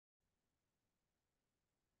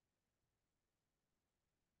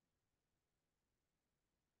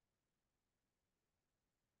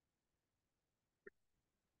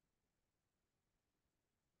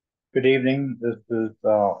Good evening. This is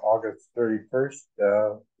August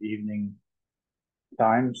 31st, evening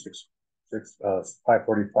time,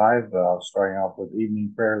 5:45. Starting off with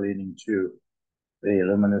evening prayer leading to the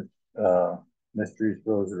Luminous Mysteries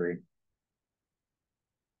Rosary.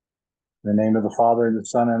 In the name of the Father, and the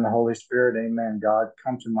Son, and the Holy Spirit, amen. God,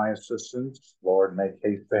 come to my assistance. Lord, make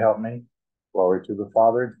haste to help me. Glory to the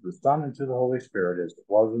Father, to the Son, and to the Holy Spirit, as it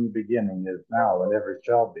was in the beginning, is now, and ever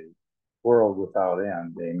shall be, world without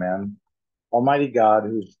end. Amen. Almighty God,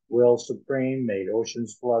 whose will supreme made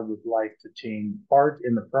oceans flood with life to teem, part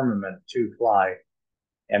in the firmament to fly,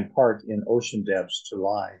 and part in ocean depths to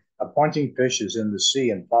lie, appointing fishes in the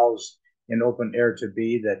sea and fowls in open air to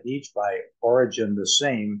be, that each by origin the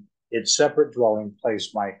same its separate dwelling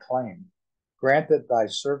place might claim. Grant that thy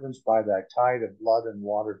servants by thy tide of blood and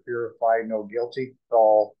water purify no guilty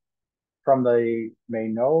fall from they may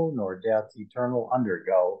know, nor death eternal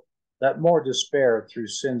undergo. Let more despair through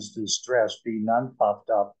sin's distress be none puffed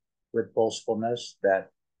up with boastfulness,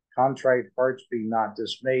 that contrite hearts be not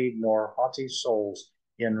dismayed, nor haughty souls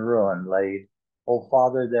in ruin laid. O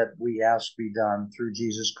Father, that we ask be done through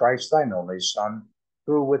Jesus Christ, thine only Son,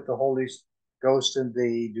 who with the Holy Ghost in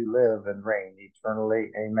thee do live and reign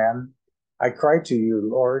eternally. Amen. I cry to you,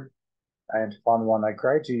 Lord, and upon one I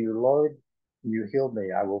cry to you, Lord, you healed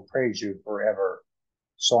me. I will praise you forever.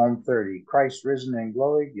 Psalm 30. Christ risen in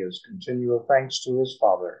glory gives continual thanks to his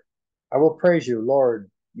Father. I will praise you,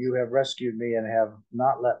 Lord. You have rescued me and have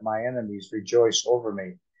not let my enemies rejoice over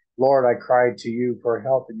me. Lord, I cried to you for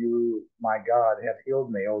help, and you, my God, have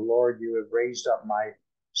healed me. O Lord, you have raised up my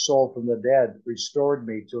soul from the dead, restored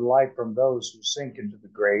me to life from those who sink into the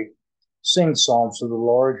grave. Sing psalms to the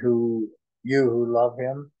Lord, you who love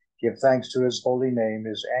him. Give thanks to his holy name.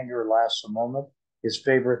 His anger lasts a moment, his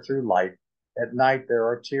favor through life. At night there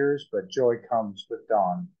are tears, but joy comes with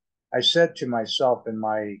dawn. I said to myself in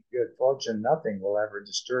my good fortune, nothing will ever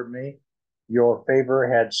disturb me. Your favor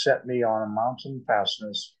had set me on a mountain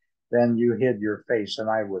fastness. Then you hid your face, and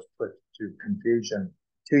I was put to confusion.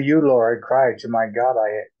 To you, Lord, I cried. To my God,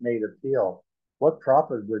 I made appeal. What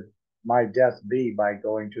profit would my death be by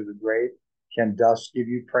going to the grave? Can dust give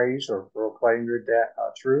you praise or proclaim your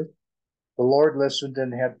truth? The Lord listened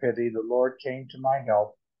and had pity. The Lord came to my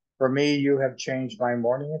help. For me, you have changed my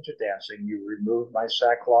mourning into dancing. You removed my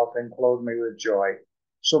sackcloth and clothed me with joy.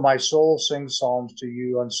 So my soul sings psalms to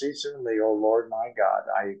you unceasingly, O Lord my God.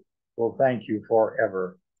 I will thank you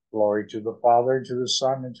forever. Glory to the Father, to the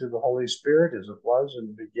Son, and to the Holy Spirit, as it was in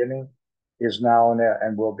the beginning, is now,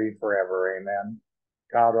 and will be forever. Amen.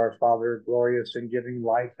 God our Father, glorious in giving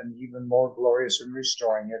life and even more glorious in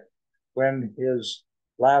restoring it, when his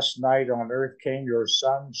last night on earth came, your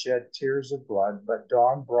Son shed tears of blood, but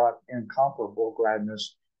dawn brought incomparable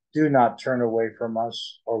gladness. Do not turn away from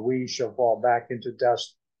us, or we shall fall back into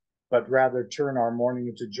dust, but rather turn our mourning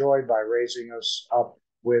into joy by raising us up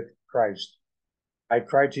with Christ. I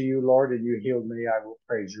cried to you, Lord, and you healed me. I will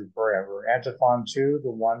praise you forever. Antiphon 2,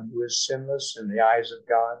 the one who is sinless in the eyes of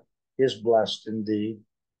God is blessed indeed.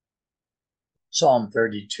 Psalm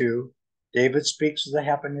 32. David speaks of the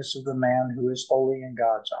happiness of the man who is holy in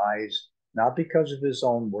God's eyes, not because of his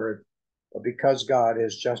own worth, but because God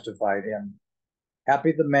has justified him.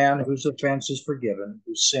 Happy the man whose offense is forgiven,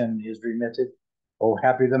 whose sin is remitted. Oh,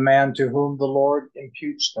 happy the man to whom the Lord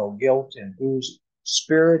imputes no guilt, in whose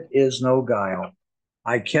spirit is no guile.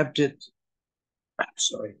 I kept it,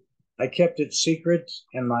 sorry, I kept it secret,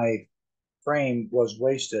 and my frame was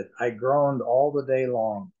wasted. I groaned all the day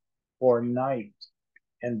long, for night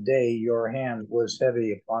and day your hand was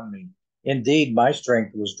heavy upon me. Indeed, my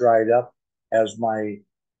strength was dried up as my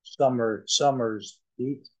summer's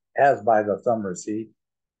heat, as by the summer's heat.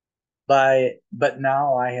 But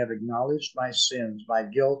now I have acknowledged my sins, my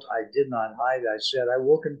guilt I did not hide. I said, I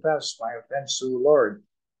will confess my offense to the Lord,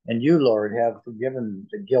 and you, Lord, have forgiven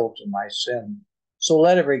the guilt of my sin. So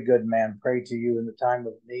let every good man pray to you in the time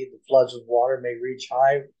of need. The floods of water may reach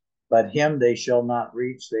high, but him they shall not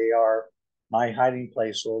reach. They are my hiding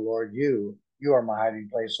place, O Lord. You are my hiding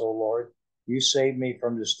place, O Lord. You save me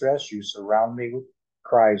from distress. You surround me with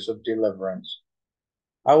cries of deliverance.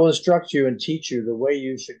 I will instruct you and teach you the way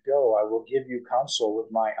you should go. I will give you counsel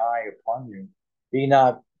with my eye upon you. Be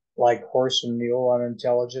not like horse and mule,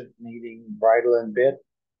 unintelligent, needing bridle and bit,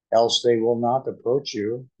 else they will not approach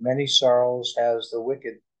you. Many sorrows has the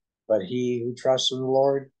wicked, but he who trusts in the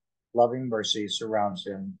Lord, loving mercy surrounds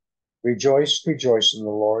him. Rejoice, rejoice in the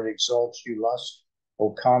Lord, exult you lust.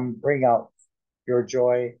 O come, bring out your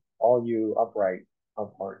joy, all you upright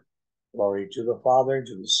of heart. Glory to the Father,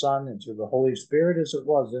 to the Son, and to the Holy Spirit, as it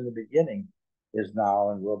was in the beginning, is now,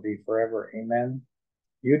 and will be forever. Amen.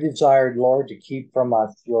 You desired, Lord, to keep from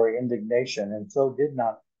us your indignation, and so did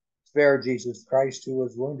not spare Jesus Christ, who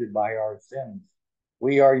was wounded by our sins.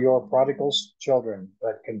 We are your prodigal children,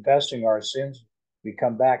 but confessing our sins, we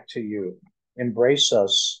come back to you. Embrace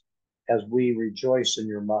us as we rejoice in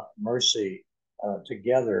your mercy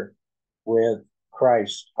together with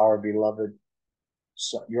Christ, our beloved,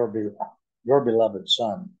 your beloved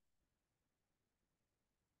Son.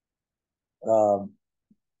 Um,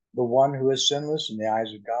 the one who is sinless in the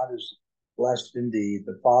eyes of God is blessed indeed.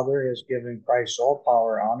 The Father has given Christ all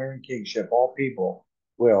power, honor, and kingship. All people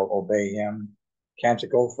will obey him.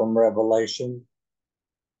 Canticle from Revelation.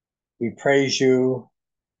 We praise you,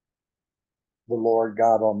 the Lord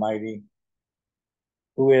God Almighty,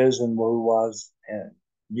 who is and who was, and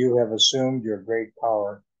you have assumed your great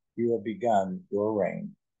power. You have begun your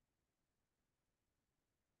reign.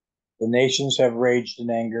 The nations have raged in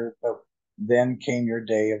anger, but then came your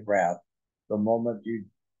day of wrath. The moment you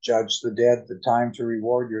judged the dead, the time to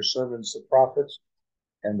reward your servants, the prophets,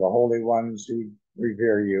 and the holy ones who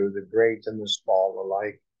revere you, the great and the small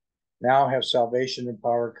alike. Now have salvation and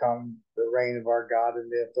power come, the reign of our God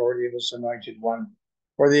and the authority of his anointed one.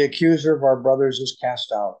 For the accuser of our brothers is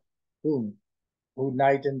cast out, who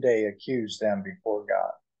night and day accuse them before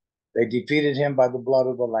God. They defeated him by the blood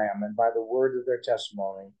of the Lamb and by the word of their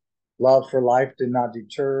testimony. Love for life did not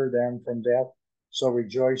deter them from death. So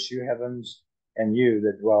rejoice, you heavens, and you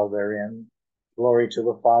that dwell therein. Glory to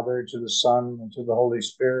the Father, to the Son, and to the Holy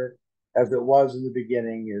Spirit, as it was in the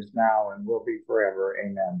beginning, is now, and will be forever.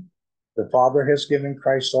 Amen. The Father has given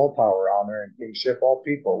Christ all power, honor, and kingship. All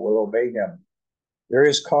people will obey him. There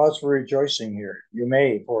is cause for rejoicing here. You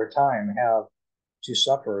may, for a time, have to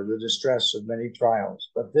suffer the distress of many trials.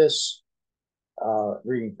 But this,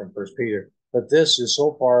 reading from First Peter, but this is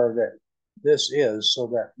so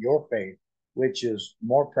that your faith, which is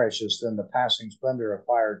more precious than the passing splendor of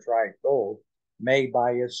fire tried gold, may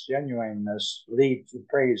by its genuineness lead to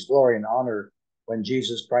praise, glory, and honor when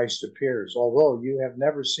Jesus Christ appears. Although you have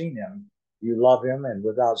never seen him, you love him, and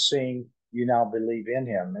without seeing, you now believe in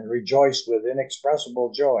him and rejoice with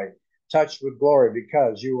inexpressible joy, touched with glory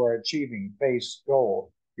because you are achieving faith's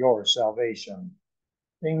goal, your salvation.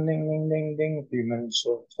 Ding, ding, ding, ding, ding. A few minutes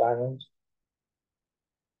of silence.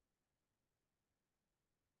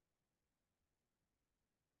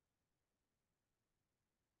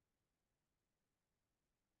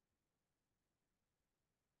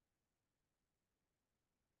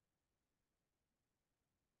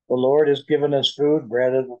 The Lord has given us food,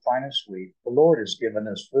 bread of the finest wheat. The Lord has given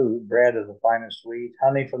us food, bread of the finest wheat,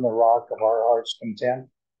 honey from the rock of our heart's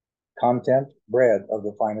content, bread of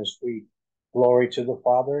the finest wheat. Glory to the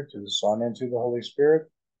Father, to the Son, and to the Holy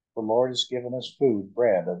Spirit. The Lord has given us food,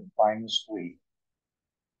 bread of the finest wheat.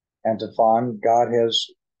 Antiphon, God has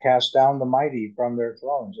cast down the mighty from their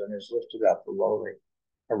thrones and has lifted up the lowly.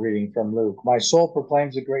 A reading from Luke. My soul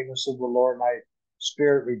proclaims the greatness of the Lord. My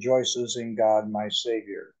spirit rejoices in God, my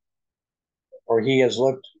Savior. For he has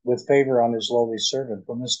looked with favor on his lowly servant.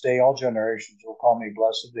 From this day all generations will call me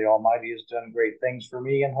blessed. The Almighty has done great things for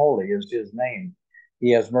me, and holy is his name.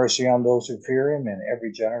 He has mercy on those who fear him in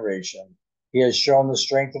every generation. He has shown the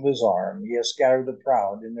strength of his arm. He has scattered the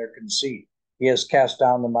proud in their conceit. He has cast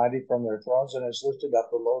down the mighty from their thrones and has lifted up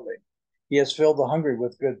the lowly. He has filled the hungry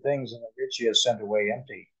with good things, and the rich he has sent away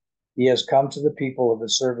empty. He has come to the people of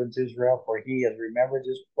his servant Israel, for he has remembered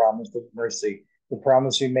his promise of mercy, the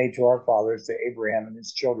promise he made to our fathers, to Abraham and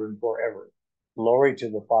his children forever. Glory to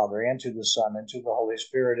the Father, and to the Son, and to the Holy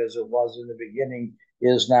Spirit, as it was in the beginning,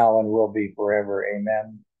 is now, and will be forever.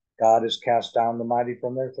 Amen. God has cast down the mighty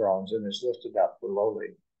from their thrones and has lifted up the lowly.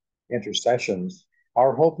 Intercessions.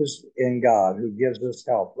 Our hope is in God, who gives us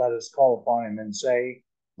help. Let us call upon him and say,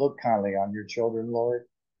 look kindly on your children, Lord.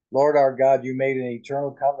 Lord our God, you made an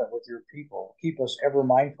eternal covenant with your people. Keep us ever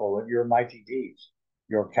mindful of your mighty deeds.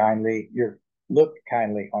 Look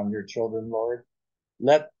kindly on your children, Lord.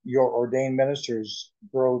 Let your ordained ministers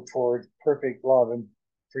grow toward perfect love and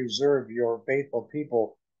preserve your faithful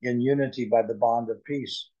people in unity by the bond of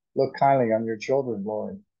peace. Look kindly on your children,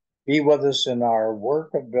 Lord. Be with us in our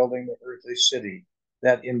work of building the earthly city,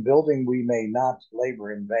 that in building we may not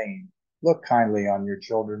labor in vain. Look kindly on your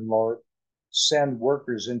children, Lord. Send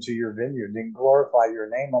workers into your vineyard and glorify your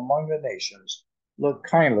name among the nations. Look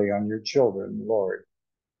kindly on your children, Lord.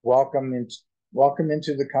 Welcome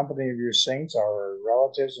into the company of your saints, our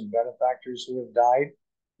relatives and benefactors who have died.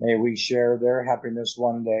 May we share their happiness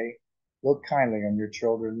one day. Look kindly on your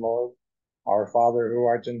children, Lord. Our Father who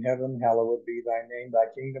art in heaven, hallowed be thy name. Thy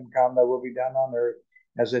kingdom come, thy will be done on earth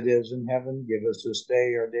as it is in heaven. Give us this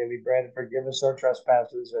day our daily bread, and forgive us our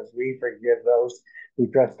trespasses, as we forgive those who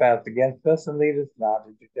trespass against us, and lead us not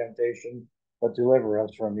into temptation, but deliver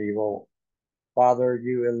us from evil. Father,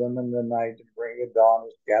 you illumine the night and bring a dawn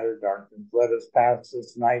of scattered darkness. Let us pass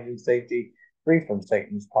this night in safety, free from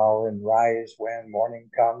Satan's power, and rise when morning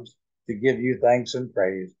comes to give you thanks and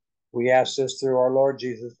praise. We ask this through our Lord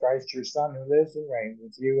Jesus Christ, your Son, who lives and reigns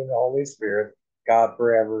with you in the Holy Spirit, God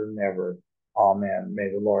forever and ever. Amen. May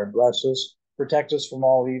the Lord bless us, protect us from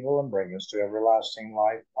all evil, and bring us to everlasting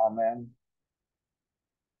life. Amen.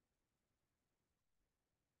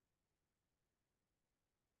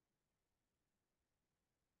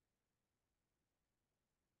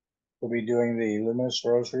 We'll be doing the Luminous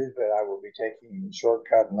Rosaries, but I will be taking the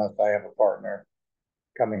shortcut unless I have a partner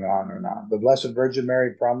coming on or not. The Blessed Virgin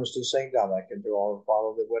Mary promised to St. Dominic and to all who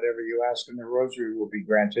follow that whatever you ask in the Rosary will be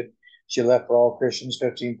granted. She left for all Christians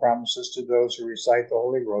 15 promises to those who recite the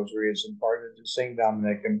Holy Rosary, as imparted to St.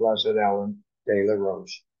 Dominic and Blessed Ellen de la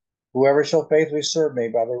Roche. Whoever shall faithfully serve me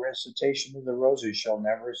by the recitation of the Rosary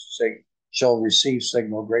shall receive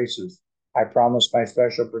signal graces. I promise my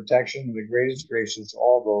special protection and the greatest graces to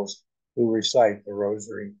all those who recite the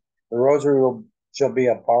Rosary. The Rosary shall be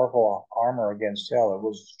a powerful armor against hell. It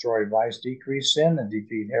will destroy vice, decrease sin, and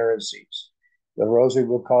defeat heresies. The Rosary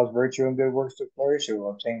will cause virtue and good works to flourish. It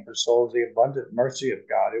will obtain for souls the abundant mercy of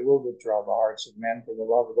God. It will withdraw the hearts of men from the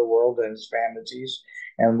love of the world and its vanities,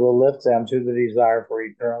 and will lift them to the desire for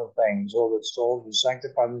eternal things, so that souls will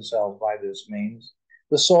sanctify themselves by this means.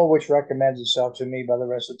 The soul which recommends itself to me by the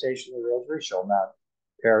recitation of the Rosary shall not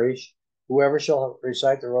perish. Whoever shall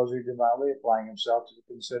recite the Rosary devoutly, applying himself to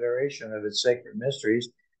the consideration of its sacred mysteries,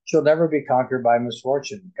 shall never be conquered by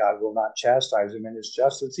misfortune. God will not chastise him in his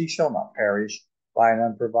justice. He shall not perish by an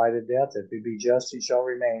unprovided death. If he be just, he shall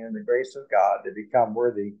remain in the grace of God to become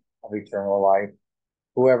worthy of eternal life.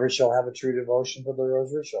 Whoever shall have a true devotion for the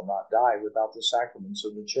Rosary shall not die without the sacraments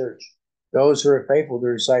of the Church. Those who are faithful to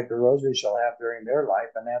recite the Rosary shall have during their life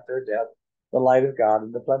and at their death the light of God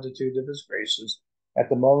and the plenitude of his graces. At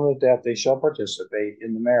the moment of death, they shall participate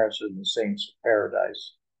in the merits of the saints of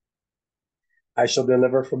paradise. I shall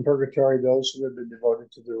deliver from purgatory those who have been devoted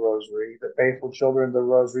to the Rosary. The faithful children of the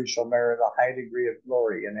Rosary shall merit a high degree of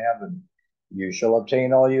glory in heaven. You shall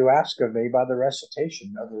obtain all you ask of me by the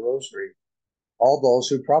recitation of the Rosary. All those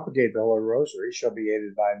who propagate the Holy Rosary shall be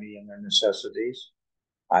aided by me in their necessities.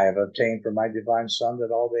 I have obtained from my divine Son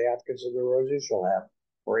that all the advocates of the Rosary shall have,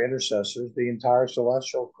 for intercessors, the entire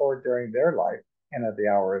celestial court during their life and at the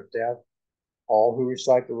hour of death. All who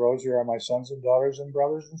recite the Rosary are my sons and daughters and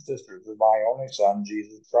brothers and sisters of my only Son,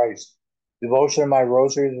 Jesus Christ. Devotion of my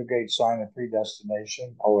Rosary is a great sign of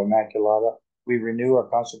predestination. O Immaculata, we renew our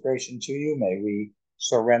consecration to you. May we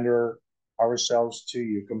surrender ourselves to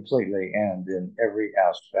you completely and in every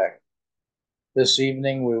aspect. This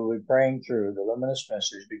evening we will be praying through the luminous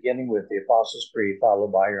mysteries, beginning with the Apostles' Creed,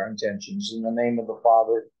 followed by our intentions. In the name of the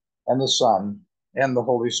Father, and the Son, and the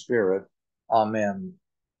Holy Spirit. Amen.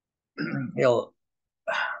 I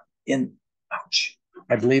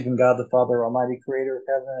believe in God the Father Almighty, creator of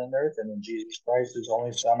heaven and earth, and in Jesus Christ, his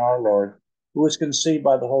only Son, our Lord, who was conceived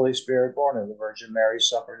by the Holy Spirit, born of the Virgin Mary,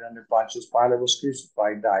 suffered under Pontius Pilate, was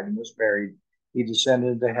crucified, died, and was buried. He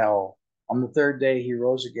descended into hell. On the third day he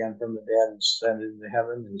rose again from the dead and ascended into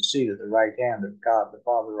heaven, and is seated at the right hand of God the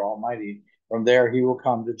Father Almighty. From there he will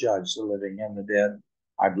come to judge the living and the dead.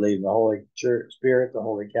 I believe in the Holy Spirit, the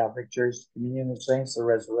Holy Catholic Church, the communion of saints, the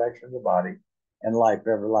resurrection of the body, and life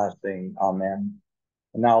everlasting. Amen.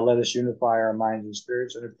 And now let us unify our minds and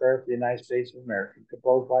spirits in a prayer for the United States of America,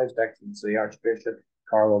 composed by His Excellency Archbishop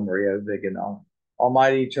Carlo Maria Vigano.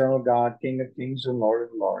 Almighty, eternal God, King of kings and Lord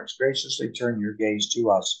of lords, graciously turn your gaze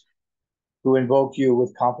to us, who invoke you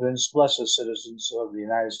with confidence. Bless us, citizens of the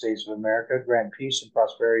United States of America. Grant peace and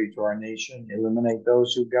prosperity to our nation. Illuminate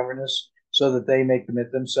those who govern us, so that they may commit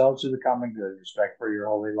themselves to the common good, respect for your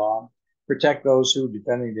holy law. Protect those who,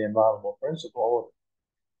 defending the inviolable principle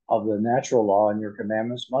of the natural law and your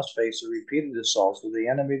commandments, must face the repeated assaults of the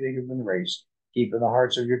enemy of the human race. Keep in the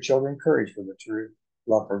hearts of your children courage for the truth,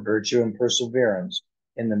 love for virtue, and perseverance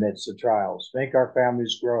in the midst of trials. Make our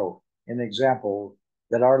families grow in example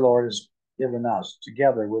that our Lord has given us,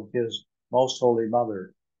 together with his most holy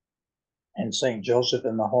mother and Saint Joseph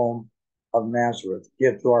in the home of Nazareth.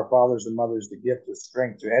 Give to our fathers and mothers the gift of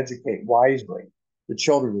strength to educate wisely the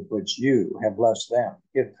children with which you have blessed them.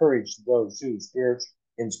 Give courage to those who,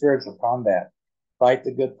 in spiritual combat, fight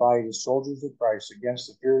the good fight as soldiers of Christ against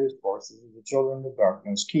the furious forces of the children of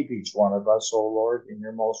darkness. Keep each one of us, O Lord, in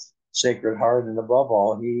your most sacred heart, and above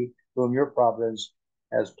all, he whom your providence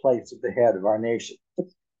has placed at the head of our nation.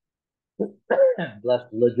 Bless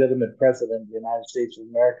the legitimate President of the United States of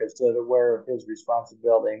America, so that aware of his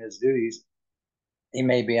responsibility and his duties, he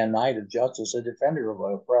may be a knight of justice, a defender of the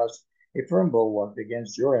oppressed, a firm bulwark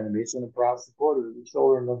against your enemies, and a proud supporter of the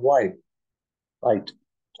children of light. Light.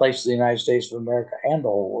 Place the United States of America and the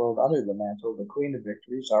whole world under the mantle of the Queen of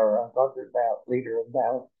Victories, our unconquered leader of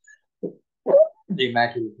battle, the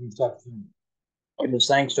Immaculate Conception. It is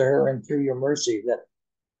thanks to her and through your mercy that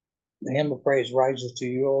the hymn of praise rises to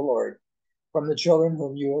you, O Lord, from the children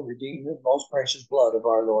whom you have redeemed with the most precious blood of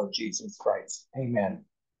our Lord Jesus Christ. Amen.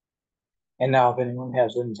 And now, if anyone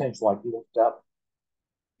has an intention like to lift up,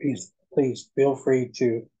 please feel free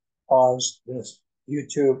to pause this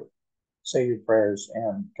YouTube, say your prayers,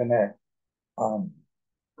 and connect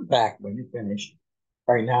back when you finish.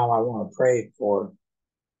 Right now, I want to pray for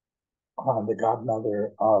the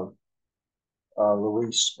godmother of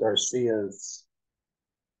Luis Garcia's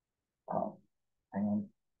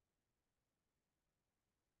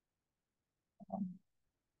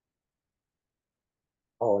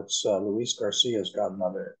it's Luis Garcia's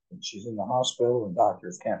godmother. And she's in the hospital, and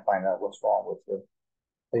doctors can't find out what's wrong with her.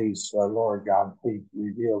 Please, Lord God, please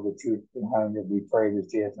reveal the truth behind it. We pray that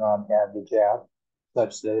she has not had the jab,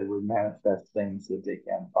 such that it would manifest things that they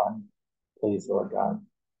can't find. Please, Lord God,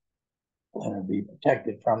 let her be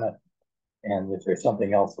protected from it. And if there's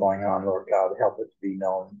something else going on, Lord God, help it to be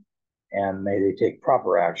known. And may they take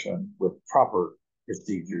proper action with proper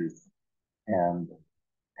procedures and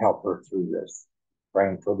help her through this.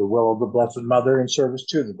 Praying for the will of the Blessed Mother and service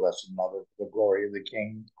to the Blessed Mother, for the glory of the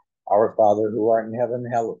King. Our Father, who art in heaven,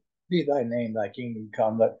 hallowed be thy name, thy kingdom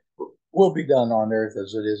come, thy will be done on earth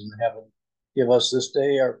as it is in heaven. Give us this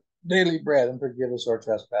day our daily bread, and forgive us our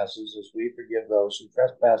trespasses, as we forgive those who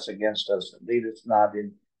trespass against us. And lead us not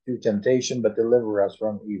into temptation, but deliver us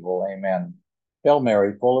from evil. Amen. Hail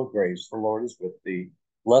Mary, full of grace, the Lord is with thee.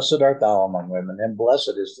 Blessed art thou among women, and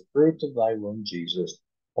blessed is the fruit of thy womb, Jesus.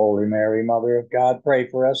 Holy Mary, Mother of God, pray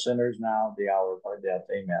for us sinners now at the hour of our death.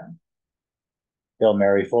 Amen. Hail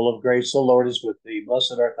Mary, full of grace, the Lord is with thee.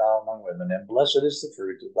 Blessed art thou among women, and blessed is the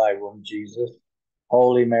fruit of thy womb, Jesus.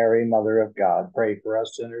 Holy Mary, Mother of God, pray for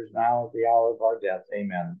us sinners now at the hour of our death.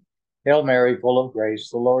 Amen. Hail Mary, full of grace,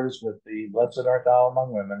 the Lord is with thee. Blessed art thou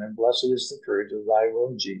among women, and blessed is the fruit of thy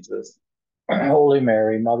womb, Jesus. Holy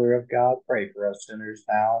Mary, Mother of God, pray for us sinners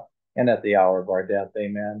now and at the hour of our death.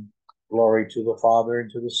 Amen. Glory to the Father,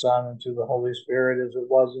 and to the Son, and to the Holy Spirit, as it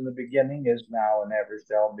was in the beginning, is now, and ever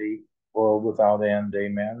shall be, world without end.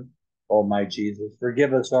 Amen. O my Jesus,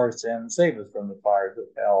 forgive us our sins, save us from the fires of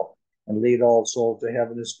hell, and lead all souls to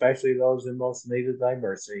heaven, especially those in most need of thy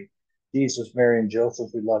mercy. Jesus, Mary, and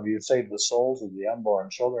Joseph, we love you. Save the souls of the unborn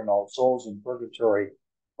children, all souls in purgatory,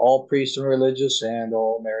 all priests and religious, and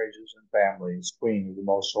all marriages and families. Queen of the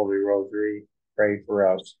most holy Rosary, pray for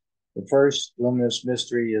us. The first luminous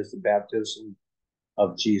mystery is the baptism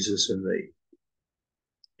of Jesus in the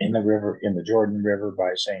Jordan River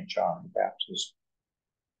by St. John the Baptist.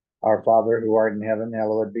 Our Father, who art in heaven,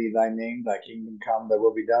 hallowed be thy name. Thy kingdom come, thy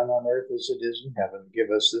will be done on earth as it is in heaven. Give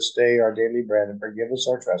us this day our daily bread, and forgive us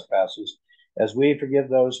our trespasses, as we forgive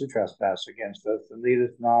those who trespass against us. And lead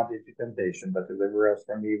us not into temptation, but deliver us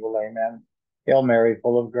from evil. Amen. Hail Mary,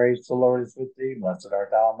 full of grace, the Lord is with thee. Blessed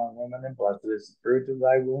art thou among women, and blessed is the fruit of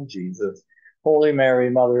thy womb, Jesus. Holy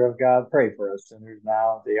Mary, Mother of God, pray for us sinners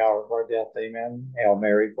now at the hour of our death. Amen. Hail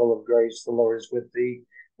Mary, full of grace, the Lord is with thee.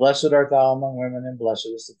 Blessed art thou among women, and blessed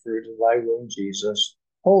is the fruit of thy womb, Jesus.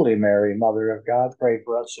 Holy Mary, Mother of God, pray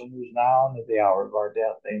for us sinners now and at the hour of our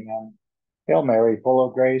death. Amen. Hail Mary, full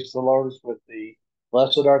of grace, the Lord is with thee.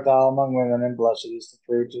 Blessed art thou among women, and blessed is the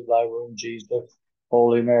fruit of thy womb, Jesus.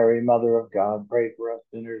 Holy Mary, Mother of God, pray for us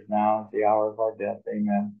sinners now and at the hour of our death.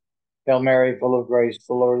 Amen. Hail Mary, full of grace,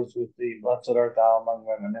 the Lord is with thee. Blessed art thou among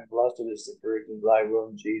women, and blessed is the fruit of thy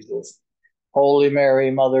womb, Jesus. Holy Mary,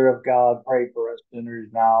 Mother of God, pray for us sinners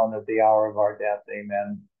now and at the hour of our death.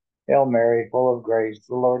 Amen. Hail Mary, full of grace,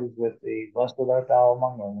 the Lord is with thee. Blessed art thou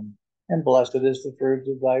among women, and blessed is the fruit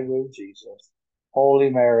of thy womb, Jesus. Holy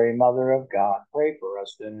Mary, Mother of God, pray for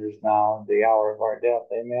us sinners now and at the hour of our death.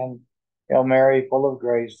 Amen. Hail Mary, full of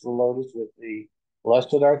grace, the Lord is with thee.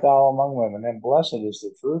 Blessed art thou among women, and blessed is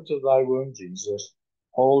the fruit of thy womb, Jesus.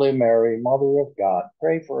 Holy Mary, Mother of God,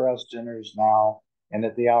 pray for us sinners now and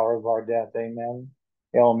at the hour of our death. Amen.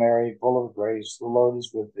 Hail Mary, full of grace, the Lord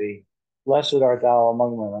is with thee. Blessed art thou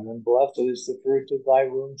among women, and blessed is the fruit of thy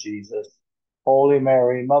womb, Jesus. Holy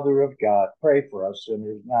Mary, Mother of God, pray for us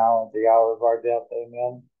sinners now at the hour of our death.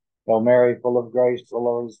 Amen. Hail Mary, full of grace, the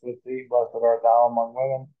Lord is with thee. Blessed art thou among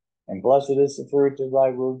women, and blessed is the fruit of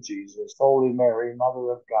thy womb, Jesus. Holy Mary,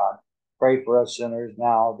 Mother of God, pray for us sinners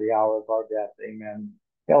now at the hour of our death. Amen.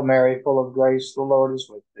 Hail Mary, full of grace, the Lord is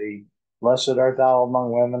with thee. Blessed art thou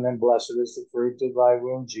among women, and blessed is the fruit of thy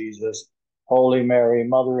womb, Jesus. Holy Mary,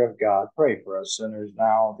 Mother of God, pray for us sinners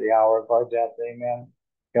now, at the hour of our death. Amen.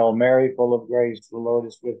 Hail Mary, full of grace, the Lord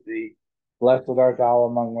is with thee. Blessed art thou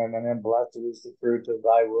among women, and blessed is the fruit of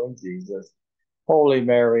thy womb, Jesus. Holy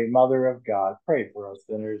Mary, Mother of God, pray for us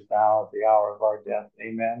sinners now, at the hour of our death.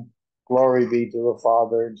 Amen. Glory be to the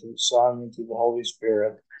Father, and to the Son, and to the Holy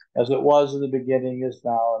Spirit, as it was in the beginning, is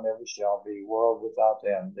now, and ever shall be, world without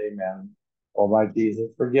end. Amen. O my Jesus,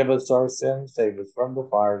 forgive us our sins, save us from the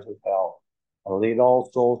fires of hell, and lead all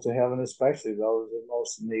souls to heaven, especially those in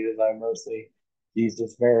most in need of thy mercy.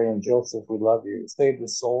 Jesus, Mary, and Joseph, we love you. Save the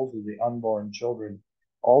souls of the unborn children,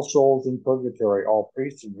 all souls in purgatory, all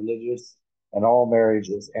priests and religious, and all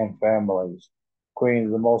marriages and families. Queen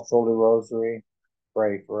of the Most Holy Rosary,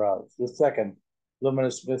 pray for us. The second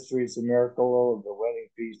luminous mystery is the miracle of the wedding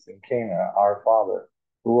feast in Cana. Our Father,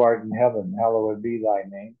 who art in heaven, hallowed be thy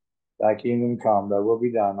name. Thy kingdom come, thy will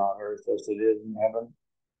be done on earth as it is in heaven.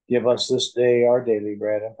 Give us this day our daily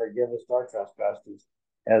bread, and forgive us our trespasses,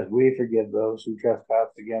 as we forgive those who trespass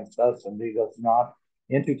against us. And lead us not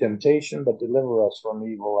into temptation, but deliver us from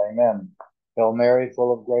evil. Amen. Hail Mary,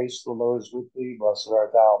 full of grace, the Lord is with thee. Blessed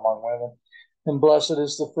art thou among women, and blessed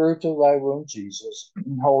is the fruit of thy womb, Jesus.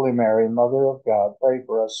 Holy Mary, Mother of God, pray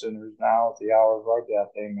for us sinners now, at the hour of our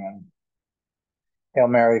death. Amen. Hail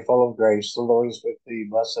Mary, full of grace, the Lord is with thee.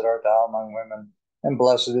 Blessed art thou among women, and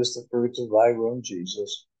blessed is the fruit of thy womb,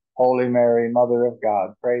 Jesus. Holy Mary, Mother of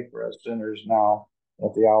God, pray for us sinners now,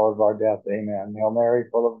 at the hour of our death. Amen. Hail Mary,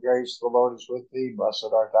 full of grace, the Lord is with thee. Blessed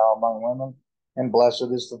art thou among women, and blessed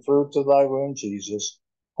is the fruit of thy womb, Jesus.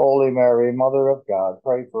 Holy Mary, Mother of God,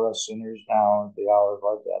 pray for us sinners now, at the hour of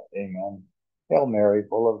our death. Amen. Hail Mary,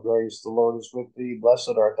 full of grace, the Lord is with thee.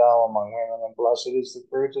 Blessed art thou among women, and blessed is the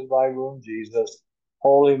fruit of thy womb, Jesus.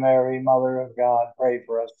 Holy Mary, Mother of God, pray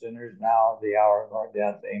for us sinners now, at the hour of our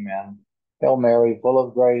death. Amen. Hail Mary, full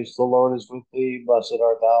of grace, the Lord is with thee. Blessed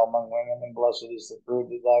art thou among women, and blessed is the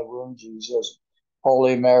fruit of thy womb, Jesus.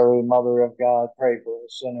 Holy Mary, Mother of God, pray for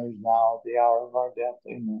us sinners now, at the hour of our death.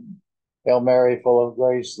 Amen. Hail Mary, full of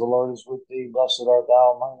grace, the Lord is with thee. Blessed art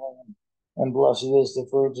thou among women, and blessed is the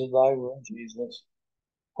fruit of thy womb, Jesus.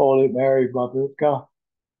 Holy Mary, Mother of God,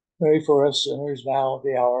 pray for us sinners now at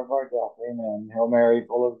the hour of our death. Amen. Hail Mary,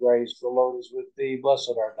 full of grace, the Lord is with thee.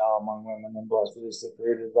 Blessed art thou among women, and blessed is the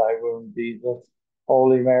fruit of thy womb, Jesus.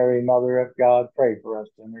 Holy Mary, Mother of God, pray for us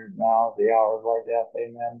sinners now at the hour of our death.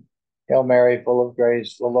 Amen. Hail Mary, full of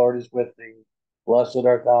grace, the Lord is with thee. Blessed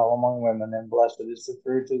art thou among women, and blessed is the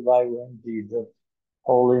fruit of thy womb, Jesus.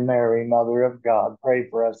 Holy Mary, Mother of God, pray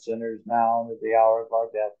for us sinners now and at the hour of our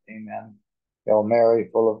death. Amen. Hail Mary,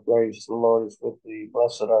 full of grace, the Lord is with thee.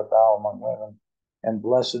 Blessed art thou among women, and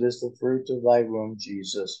blessed is the fruit of thy womb,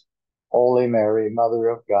 Jesus. Holy Mary, Mother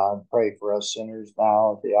of God, pray for us sinners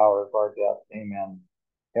now at the hour of our death. Amen.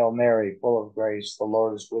 Hail Mary, full of grace, the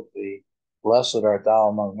Lord is with thee. Blessed art thou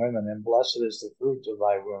among women, and blessed is the fruit of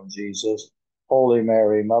thy womb, Jesus. Holy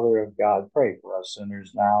Mary, Mother of God, pray for us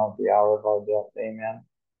sinners now at the hour of our death. Amen.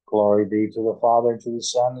 Glory be to the Father, to the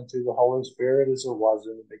Son, and to the Holy Spirit, as it was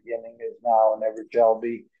in the beginning, is now, and ever shall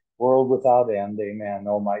be, world without end. Amen.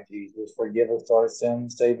 O my Jesus, forgive us our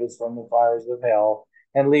sins, save us from the fires of hell,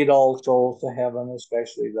 and lead all souls to heaven,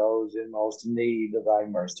 especially those in most need of thy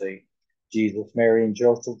mercy. Jesus, Mary, and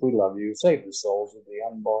Joseph, we love you. Save the souls of the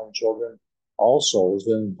unborn children, all souls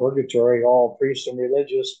in purgatory, all priests and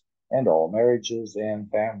religious, and all marriages and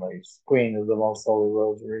families. Queen of the Most Holy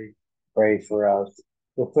Rosary, pray for us.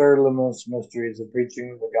 The third luminous mystery is the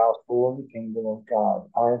preaching of the gospel of the kingdom of God.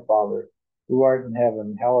 Our Father, who art in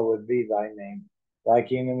heaven, hallowed be thy name. Thy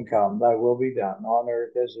kingdom come, thy will be done, on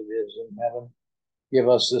earth as it is in heaven. Give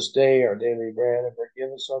us this day our daily bread, and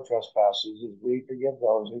forgive us our trespasses, as we forgive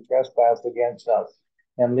those who trespass against us.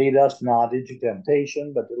 And lead us not into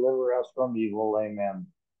temptation, but deliver us from evil. Amen.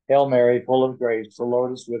 Hail Mary, full of grace, the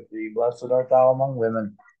Lord is with thee. Blessed art thou among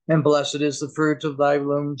women, and blessed is the fruit of thy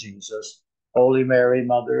womb, Jesus. Holy Mary,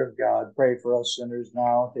 Mother of God, pray for us sinners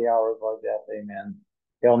now at the hour of our death. Amen.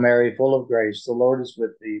 Hail Mary, full of grace, the Lord is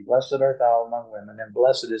with thee. Blessed art thou among women, and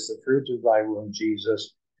blessed is the fruit of thy womb,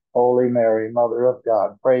 Jesus. Holy Mary, Mother of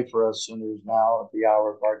God, pray for us sinners now at the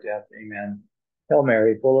hour of our death. Amen. Hail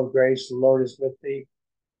Mary, full of grace, the Lord is with thee.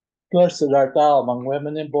 Blessed art thou among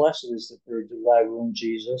women, and blessed is the fruit of thy womb,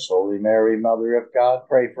 Jesus. Holy Mary, Mother of God,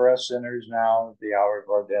 pray for us sinners now at the hour of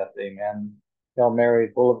our death. Amen. Hail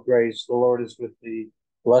Mary, full of grace, the Lord is with thee.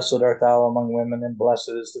 Blessed art thou among women, and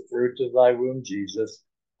blessed is the fruit of thy womb, Jesus.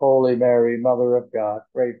 Holy Mary, Mother of God,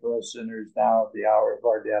 pray for us sinners now at the hour of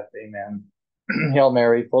our death. Amen. Hail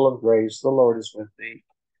Mary, full of grace, the Lord is with thee.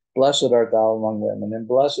 Blessed art thou among women, and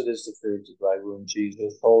blessed is the fruit of thy womb,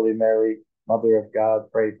 Jesus. Holy Mary, Mother of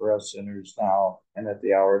God, pray for us sinners now and at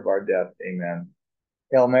the hour of our death. Amen.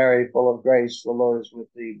 Hail Mary, full of grace, the Lord is with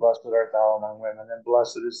thee. Blessed art thou among women, and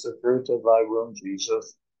blessed is the fruit of thy womb,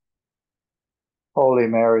 Jesus. Holy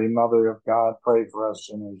Mary, Mother of God, pray for us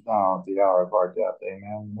sinners now at the hour of our death.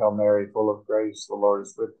 Amen. Hail Mary, full of grace, the Lord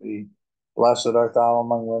is with thee. Blessed art thou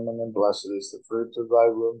among women, and blessed is the fruit of thy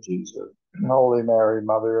womb, Jesus. Holy Mary,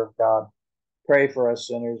 Mother of God, pray for us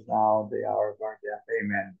sinners now at the hour of our death.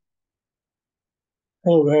 Amen.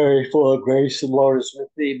 Hail Mary, full of grace, the Lord is with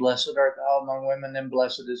thee. Blessed art thou among women, and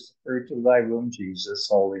blessed is the fruit of thy womb, Jesus.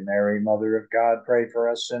 Holy Mary, Mother of God, pray for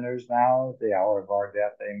us sinners now at the hour of our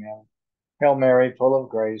death. Amen. Hail Mary, full of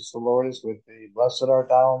grace, the Lord is with thee. Blessed art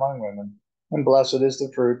thou among women, and blessed is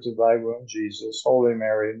the fruit of thy womb, Jesus. Holy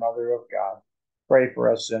Mary, Mother of God, pray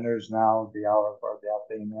for us sinners now at the hour of our death.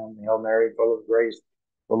 Amen. Hail Mary, full of grace,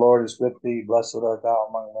 the Lord is with thee. Blessed art thou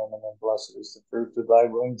among women, and blessed is the fruit of thy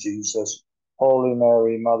womb, Jesus. Holy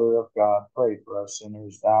Mary, Mother of God, pray for us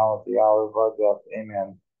sinners now at the hour of our death.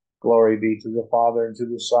 Amen. Glory be to the Father, and to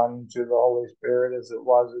the Son, and to the Holy Spirit, as it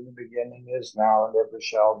was in the beginning, is now, and ever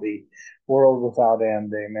shall be, world without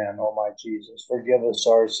end. Amen. O my Jesus, forgive us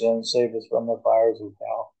our sins, save us from the fires of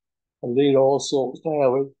hell, and lead all souls to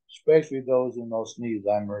heaven, especially those in most need of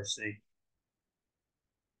thy mercy.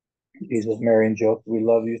 Jesus, Mary, and Joseph, we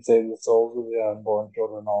love you. Save the souls of the unborn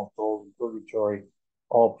children, all souls in purgatory,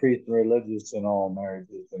 all priests and religious, and all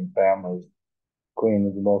marriages and families. Queen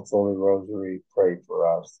of the Most Holy Rosary, pray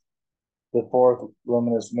for us. The fourth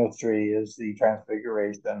luminous mystery is the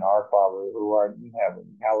Transfiguration. Our Father, who art in heaven,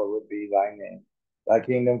 hallowed be thy name. Thy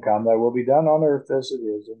kingdom come, thy will be done on earth as it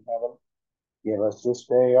is in heaven. Give us this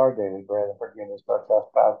day our daily bread, and forgive us our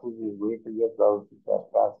trespasses, as we forgive those who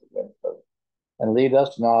trespass against us. And lead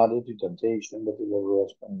us not into temptation, but deliver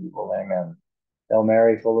us from evil. Amen. Hail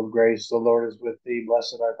Mary, full of grace, the Lord is with thee.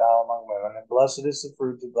 Blessed art thou among women, and blessed is the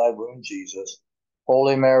fruit of thy womb, Jesus.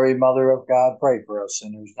 Holy Mary, Mother of God, pray for us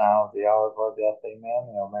sinners now at the hour of our death.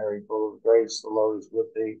 Amen. Hail Mary, full of grace, the Lord is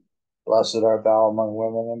with thee. Blessed art thou among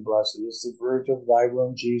women, and blessed is the fruit of thy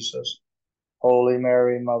womb, Jesus. Holy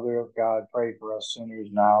Mary, Mother of God, pray for us sinners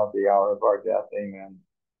now at the hour of our death. Amen.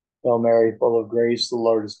 Hail Mary, full of grace, the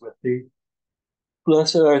Lord is with thee.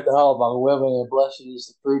 Blessed art thou among women, and blessed is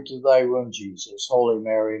the fruit of thy womb, Jesus. Holy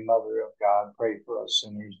Mary, Mother of God, pray for us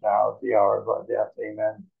sinners now at the hour of our death.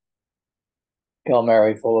 Amen. Hail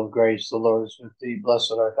Mary, full of grace, the Lord is with thee.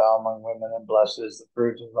 Blessed art thou among women, and blessed is the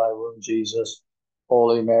fruit of thy womb, Jesus.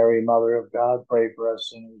 Holy Mary, Mother of God, pray for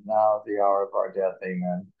us sinners now at the hour of our death.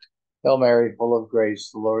 Amen. Hail Mary, full of grace,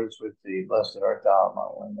 the Lord is with thee. Blessed art thou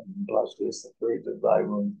among women, and blessed is the fruit of thy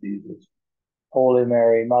womb, Jesus. Holy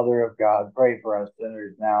Mary, Mother of God, pray for us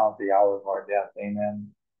sinners now at the hour of our death. Amen.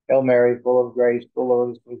 Hail Mary, full of grace, the Lord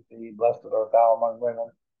is with thee. Blessed art thou among women,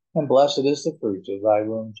 and blessed is the fruit of thy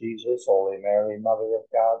womb, Jesus. Holy Mary, Mother of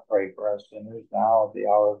God, pray for us sinners now at the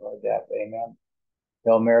hour of our death. Amen.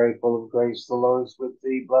 Hail Mary, full of grace, the Lord is with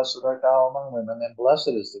thee. Blessed art thou among women, and blessed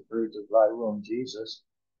is the fruit of thy womb, Jesus.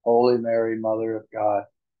 Holy Mary, Mother of God,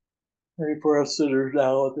 pray for us sinners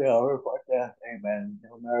now at the hour of our death. Amen.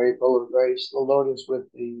 Hail Mary, full of grace, the Lord is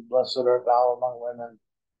with thee. Blessed art thou among women,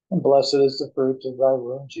 and blessed is the fruit of thy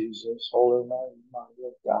womb, Jesus. Holy Mary, Mother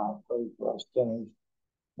of God, pray for us sinners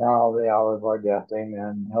now at the hour of our death.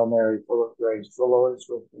 Amen. Hail Mary, full of grace, the Lord is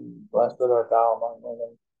with thee. Blessed art thou among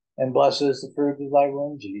women, and blessed is the fruit of thy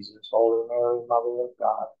womb, Jesus. Holy Mary, Mother of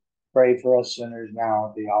God, pray for us sinners now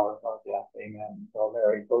at the hour of our death. Amen. Hail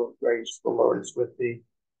Mary, full of grace, the Lord is with thee.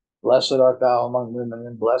 Blessed art thou among women,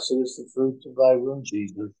 and blessed is the fruit of thy womb,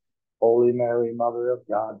 Jesus. Holy Mary, Mother of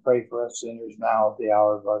God, pray for us sinners now at the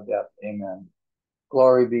hour of our death. Amen.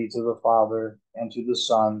 Glory be to the Father, and to the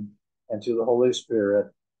Son, and to the Holy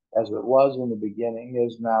Spirit, as it was in the beginning,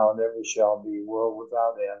 is now, and ever shall be, world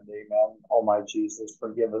without end. Amen. O my Jesus,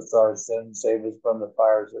 forgive us our sins, save us from the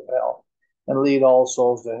fires of hell, and lead all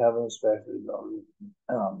souls to heaven, especially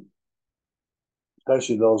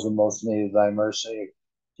those in most need of thy mercy.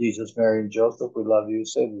 Jesus, Mary, and Joseph, we love you.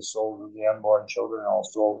 Save the souls of the unborn children, all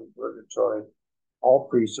souls in purgatory, all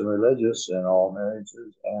priests and religious, and all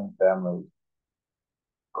marriages and families.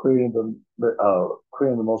 Queen of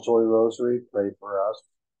the Most Holy Rosary, pray for us.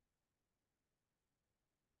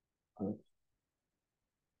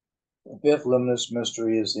 The fifth luminous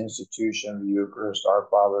mystery is the institution of the Eucharist. Our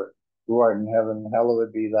Father, who art in heaven,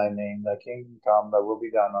 hallowed be thy name. Thy kingdom come, thy will be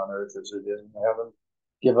done on earth as it is in heaven.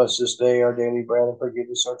 Give us this day our daily bread, and forgive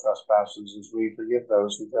us our trespasses, as we forgive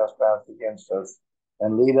those who trespass against us.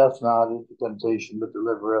 And lead us not into temptation, but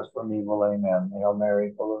deliver us from evil. Amen. Hail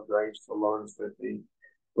Mary, full of grace, the Lord is with thee.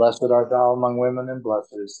 Blessed art thou among women, and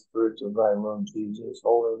blessed is the fruit of thy womb, Jesus.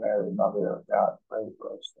 Holy Mary, Mother of God, pray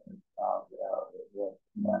for us sinners, now and at the hour of our death.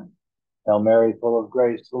 Amen. Hail Mary, full of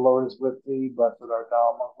grace, the Lord is with thee. Blessed art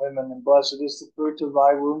thou among women, and blessed is the fruit of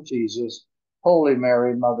thy womb, Jesus. Holy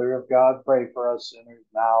Mary, Mother of God, pray for us sinners,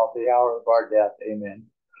 now at the hour of our death. Amen.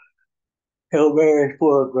 Hail Mary,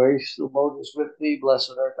 full of grace, the Lord is with thee.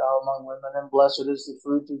 Blessed art thou among women, and blessed is the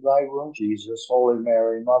fruit of thy womb, Jesus. Holy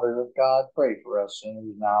Mary, Mother of God, pray for us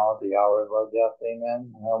sinners now at the hour of our death.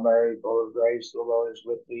 Amen. Hail Mary, full of grace, the Lord is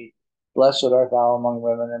with thee. Blessed art thou among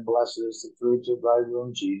women, and blessed is the fruit of thy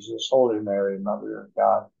womb, Jesus. Holy Mary, Mother of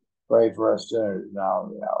God, pray for us sinners now at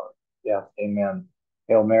the hour of death. Amen.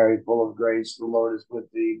 Hail Mary, full of grace, the Lord is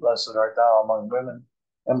with thee. Blessed art thou among women,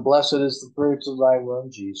 and blessed is the fruit of thy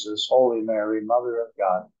womb, Jesus. Holy Mary, Mother of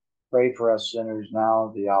God, pray for us sinners now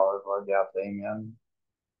at the hour of our death. Amen.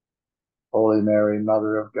 Holy Mary,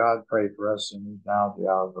 Mother of God, pray for us sinners now at the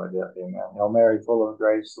hour of our death. Amen. Hail Mary, full of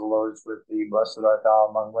grace, the Lord is with thee. Blessed art thou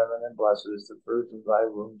among women, and blessed is the fruit of thy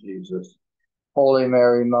womb, Jesus. Holy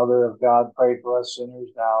Mary, Mother of God, pray for us sinners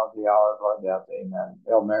now at the hour of our death. Amen.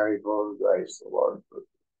 Hail Mary, full of grace, the Lord is with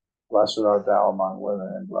thee. Blessed art thou among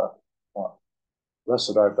women, and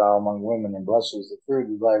blessed art thou among women, and blessed is the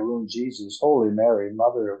fruit of thy womb, Jesus. Holy Mary,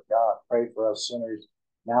 Mother of God, pray for us sinners,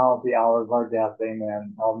 now at the hour of our death.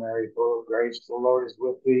 Amen. Hail Mary, full of grace, the Lord is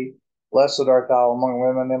with thee. Blessed art thou among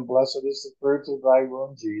women, and blessed is the fruit of thy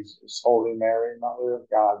womb, Jesus. Holy Mary, Mother of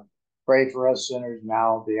God, pray for us sinners,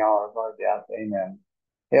 now at the hour of our death. Amen.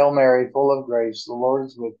 Hail Mary, full of grace, the Lord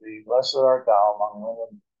is with thee. Blessed art thou among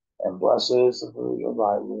women, and blessed is the fruit of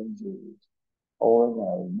thy womb, Jesus. Holy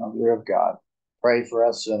Mary, Mother of God, pray for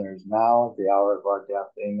us sinners now at the hour of our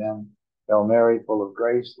death. Amen. Hail Mary, full of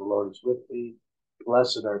grace, the Lord is with thee.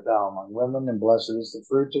 Blessed art thou among women, and blessed is the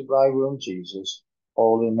fruit of thy womb, Jesus.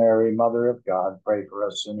 Holy Mary, Mother of God, pray for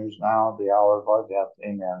us sinners now at the hour of our death.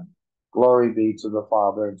 Amen. Glory be to the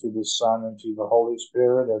Father, and to the Son, and to the Holy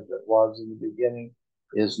Spirit, as it was in the beginning,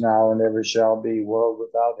 is now, and ever shall be, world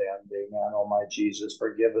without end. Amen. O my Jesus,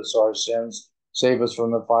 forgive us our sins, save us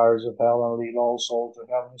from the fires of hell, and lead all souls to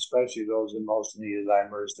heaven, especially those in most need of thy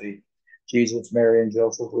mercy. Jesus, Mary, and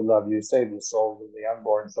Joseph, we love you. Save the souls of the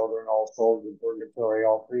unborn children, all souls in purgatory,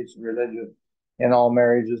 all priests and religious, in all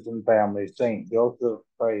marriages and families. Saint Joseph,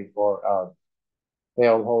 pray for us.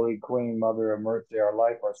 Hail, Holy Queen, Mother of mercy, our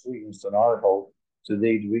life, our sweetness, and our hope. To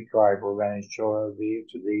thee do we cry, for vanished children of Eve.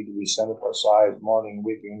 To thee do we send up our sighs, mourning,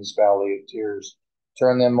 weeping in this valley of tears.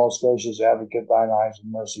 Turn then, most gracious Advocate, thine eyes of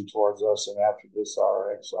mercy towards us, and after this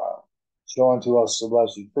our exile, show unto us the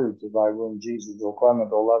blessed fruit of thy womb, Jesus. O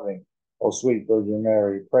clement, O loving, O sweet Virgin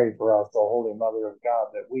Mary, pray for us, O Holy Mother of God,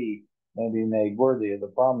 that we may be made worthy of the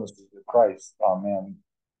promises of Christ. Amen.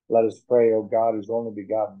 Let us pray, O God, whose only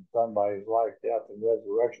begotten Son, by his life, death, and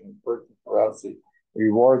resurrection, purchased for us the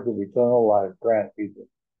rewards of eternal life. Grant, we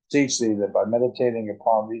beseech thee, that by meditating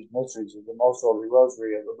upon these mysteries of the most holy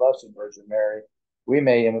Rosary of the Blessed Virgin Mary, we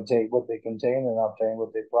may imitate what they contain and obtain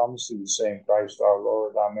what they promise through the same Christ our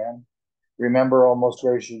Lord. Amen. Remember, O most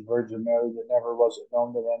gracious Virgin Mary, that never was it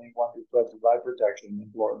known that anyone who fled to thy protection,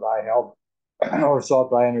 implored thy help, or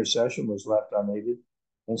sought thy intercession was left unaided.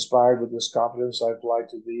 Inspired with this confidence, I fly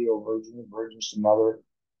to thee, O Virgin of Virgins and Mother.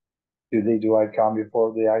 To thee do I come,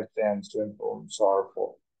 before thee I stand, sinful and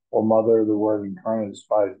sorrowful. O Mother of the Word incarnate,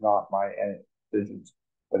 despise not my visions,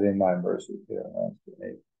 but in thy mercy hear and answer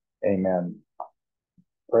me. Amen.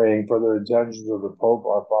 Praying for the intentions of the Pope,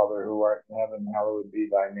 our Father, who art in heaven, hallowed be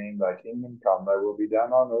thy name. Thy kingdom come, thy will be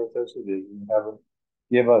done on earth as it is in heaven.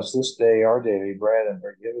 Give us this day our daily bread, and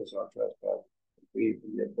forgive us our trespasses, as we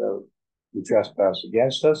forgive those who trespass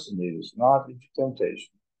against us, and lead us not into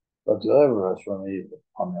temptation, but deliver us from evil.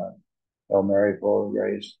 Amen. Hail Mary, full of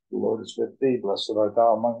grace, the Lord is with thee. Blessed art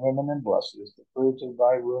thou among women, and blessed is the fruit of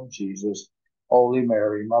thy womb, Jesus. Holy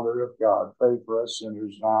Mary, Mother of God, pray for us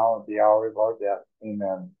sinners now at the hour of our death.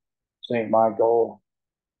 Amen. Saint Michael,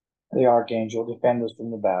 the archangel, defend us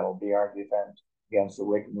from the battle. Be our defense against the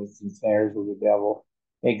wickedness and snares of the devil.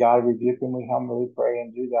 May God rebuke him, we humbly pray,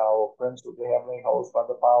 and do thou, O Prince of the heavenly host, by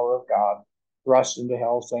the power of God, thrust into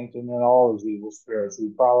hell Satan and all his evil spirits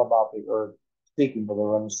who prowl about the earth, seeking for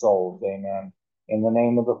their own souls. Amen. In the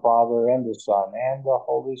name of the Father, and the Son, and the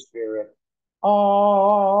Holy Spirit.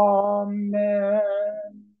 Amen.